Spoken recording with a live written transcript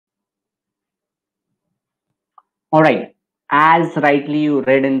All right, as rightly you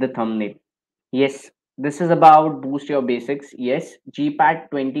read in the thumbnail, yes, this is about boost your basics. Yes, GPAT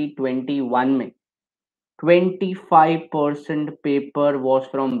 2021 में 25% paper was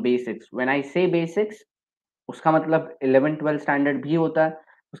from basics. When I से basics, उसका मतलब 11 12 standard भी होता है,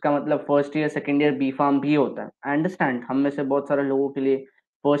 उसका मतलब first year second year B farm भी होता है. आई अंडरस्टैंड, हम में से बहुत सारे लोगों के लिए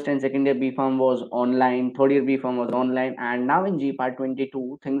first and second year B farm was online, third year B farm was online, and now in GPAT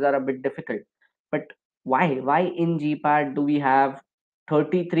 22 things are a bit difficult. But why in GPAT do we have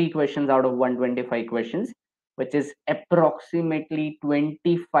 33 questions out of 125 questions, which is approximately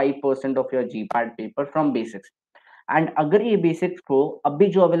 25% of your GPAT paper from basics. And अगर ये basics को अभी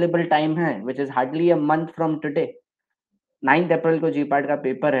जो available time है, which is hardly a month from today, 9 अप्रैल को GPAT का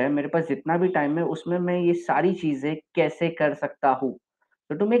paper है, मेरे पास जितना भी टाइम है उसमें मैं ये सारी चीजें कैसे कर सकता हूँ.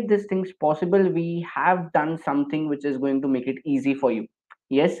 So to make these things possible, we have done something which is going to make it easy for you.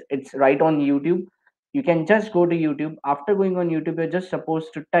 Yes, it's right on YouTube. You can just go to YouTube. After going on YouTube, you're just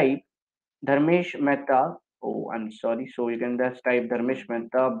supposed to type Dharmesh Mehta. Oh, I'm sorry. So you can just type Dharmesh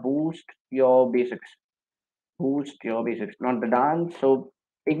Mehta, boost your basics. Boost your basics, not the dance. सो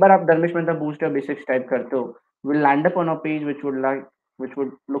एक बार आप Dharmesh Mehta boost your basics type करते हो, will land up on a page which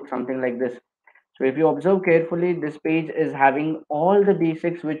would look something like this. So if you observe carefully, this page is having all the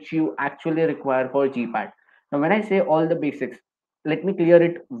basics which you actually require for GPAT. Now when I say all the basics, let me clear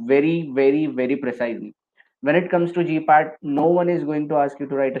it very precisely. When it comes to GPAT, no one is going to ask you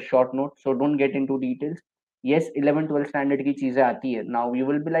to write a short note, so don't get into details. Yes, 11 12 standard की चीजें आती है. Now you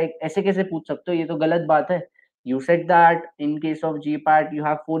will be like, ऐसे कैसे पूछ सकते हो, ये तो गलत बात है. You said that in case of GPAT, you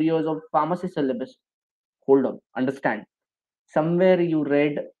have 4 years of pharmacy syllabus. Hold on, understand. Somewhere you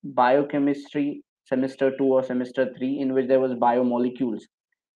read biochemistry semester 2 or semester 3, in which there was biomolecules.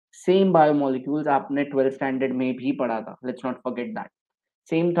 Same biomolecules आपने 12th standard में भी पढ़ा था. Let's not forget that.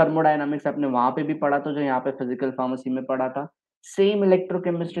 Same thermodynamics आपने वहां पे भी पढ़ा था, जो यहाँ पे फिजिकल फार्मेसी में पढ़ा था. सेम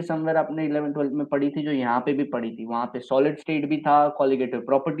इलेक्ट्रोकेमिस्ट्री समवेयर आपने 11 12 में पढ़ी थी, जो यहाँ पे भी पढ़ी थी. वहां पे सॉलिड स्टेट भी था, कॉलिगेटिव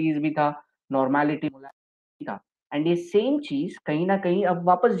प्रॉपर्टीज भी था, नॉर्मेलिटी था. एंड ये सेम चीज कहीं ना कहीं अब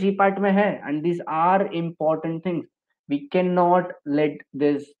वापस जी पार्ट में है. And these are important things. We can not let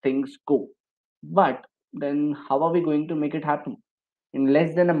this things go. But then how are we going to make it happen in less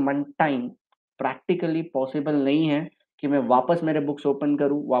than a month time? Practically possible नहीं है कि मैं वापस मेरे books open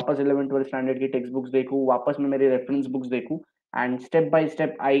करूं, वापस 11 12 standard की text books देखूं, वापस मैं मेरे रेफरेंस बुक्स देखूं, and step by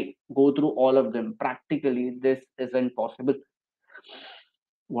step I go through all of them. Practically this isn't possible.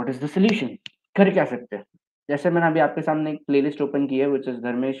 What is the solution? कर क्या सकते हैं? जैसे मैंने अभी आपके सामने एक प्लेलिस्ट ओपन की है, which is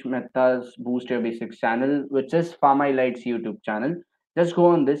Dharmesh मेहता's boost your basics channel, which is Pharmaelite's YouTube channel. Just go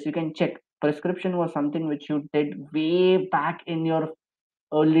on this, you can check. Prescription was something which you did way back in your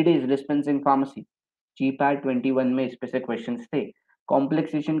early days dispensing pharmacy. GPAT 21 में इस पे से questions थे.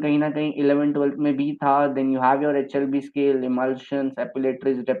 Complexation कहीं ना कहीं 11 12 में भी था. Then you have your HLB scale, emulsions,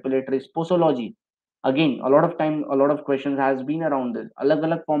 एपिलेटरीज, डेपिलेटरीज, posology. Again a lot of time, a lot of questions has been around this. अलग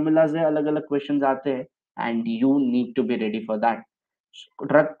अलग फॉर्मूलाज है, अलग अलग क्वेश्चंस आते हैं, and you need to be ready for that.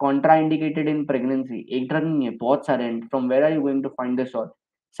 Drug Contra indicated in pregnancy, एक drug नहीं है, बहुत सारे हैं. From where are you going to find this all?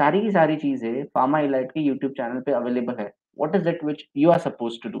 सारी की सारी चीजें फार्माइलाइट के यूट्यूब चैनल पे अवेलेबल है. What is it which you are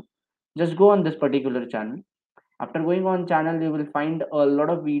suppose to do? Just go on this particular channel. After going on channel, you will find a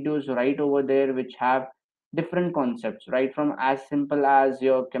lot of videos right over there which have different concepts, right from as simple as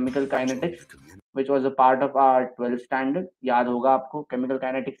your chemical kinetics, which was a part of our 12th standard. याद होगा आपको chemical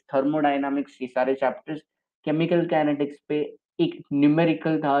kinetics, thermodynamics, ये सारे chapters. chemical kinetics पे एक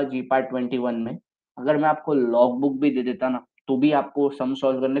numerical था GPAT 21 में. अगर मैं आपको लॉग बुक भी दे देता ना, तो भी आपको सम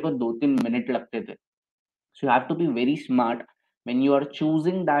सॉल्व करने को 2-3 मिनट लगते थे. So you have to be very smart when you are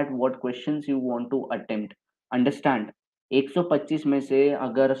choosing that what questions you want to attempt. Understand, 125 में से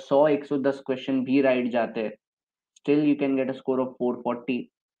अगर 100 110 क्वेश्चन भी राइट जाते हैं, still you can get a score of 440,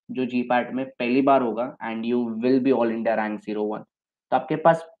 जो जीपैट में पहली बार होगा, and you will be all India rank 01. तो आपके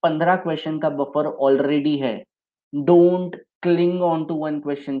पास 15 क्वेश्चन का बफर ऑलरेडी है. Don't cling on to one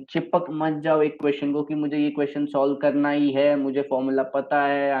question. चिपक मत जाओ एक क्वेश्चन को कि मुझे ये क्वेश्चन सॉल्व करना ही है, मुझे फॉर्मूला पता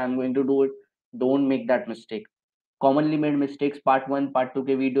है, I am going to do it. Don't make that mistake. Commonly made mistakes part 1 part 2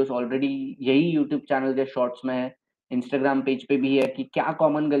 के वीडियोस ऑलरेडी यही यूट्यूब चैनल के शॉर्ट्स में है, इंस्टाग्राम पेज पे भी है, कि क्या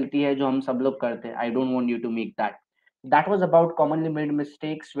कॉमन गलती है जो हम सब लोग करते हैं. I don't want you to make that. That was about commonly made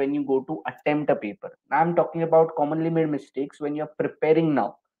mistakes when you go to attempt a paper. Now I'm talking about commonly made mistakes when you're preparing now.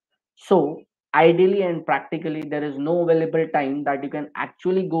 So ideally and practically, there is no available time that you can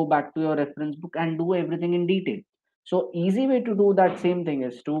actually go back to your reference book and do everything in detail. So easy way to do that same thing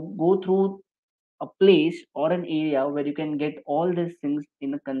is to go through a place or an area where you can get all these things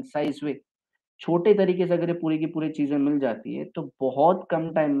in a concise way. छोटे तरीके से अगर ये पूरी की पूरी चीजें मिल जाती है, तो बहुत कम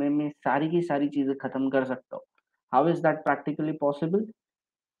टाइम में मैं सारी की सारी चीजें खत्म कर सकता हूँ. How is that practically possible?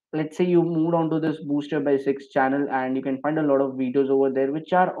 Let's say you moved on to this booster basics channel and you can find a lot of videos over there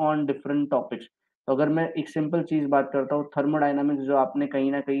which are on different topics. तो अगर मैं एक सिंपल चीज बात करता हूँ, thermodynamics जो आपने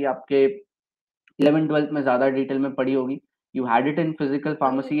कहीं ना कहीं आपके 11th 12th में ज्यादा डिटेल में पढ़ी होगी, you had it in physical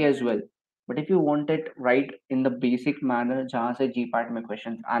pharmacy as well, but if you want it right in the basic manner जहां से जी पार्ट में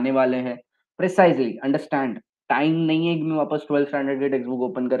क्वेश्चंस आने वाले हैं, प्रिसाइजली अंडरस्टैंड, टाइम नहीं है कि मैं वापस 12th स्टैंडर्ड की टेक्स्ट बुक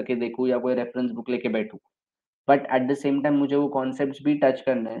ओपन करके देखूं या कोई रेफरेंस बुक लेके बैठूं, but at the same time मुझे वो कॉन्सेप्ट्स भी टच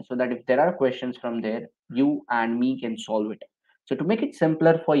करने हैं, so that if there are questions from there, you and me can solve it. So to make it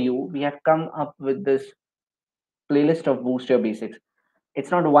simpler for you, we have come up with this playlist of Boost Your Basics.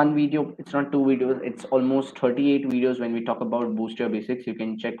 It's not one video, it's not two videos, it's almost 38 videos when we talk about Boost Your Basics. You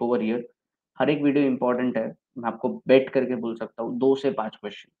can check over here. हर एक video important है. मैं आपको बेट करके बोल सकता हूँ 2 से 5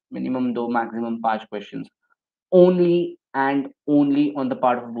 question, minimum 2 maximum 5 question, only and only on the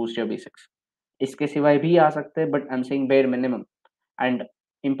part of boost your basics. इसके सिवाय भी आ सकते हैं, but I am saying bare minimum. And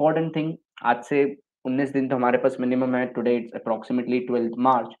important thing, आज से 19 दिन तो हमारे पास मिनिमम है. Today it's approximately 12th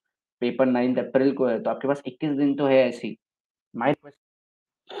March, paper 9th अप्रैल को है, तो आपके पास 21 दिन तो है ऐसी. माई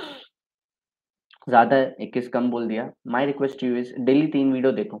ज्यादा है, 21 कम बोल दिया. My request to you is daily 3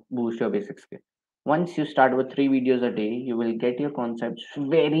 video देखो बूस्ट योर बेसिक्स के. Once you start with 3 videos a day, you will get your concepts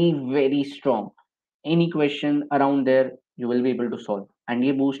very very strong. Any question around there you will be able to solve. And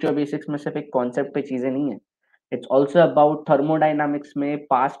ये boost your basics में सिर्फ एक concept पे चीजें नहीं है, it's also about thermodynamics में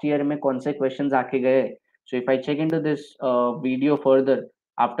past year में कौन से क्वेश्चन आके गए. So if I check in to this video further,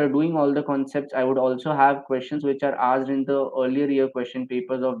 after doing all the concepts, I would also have questions which are asked in the earlier year question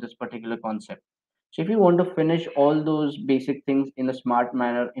papers of this particular concept. So if you want to finish all those basic things in a smart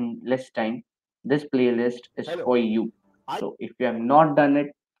manner in less time, this playlist is for you. So if you have not done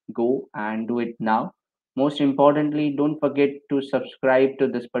it, go and do it now. Most importantly, don't forget to subscribe to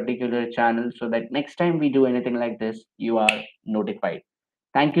this particular channel so that next time we do anything like this, you are notified.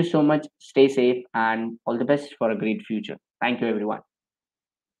 Thank you so much. Stay safe and all the best for a great future. Thank you, everyone.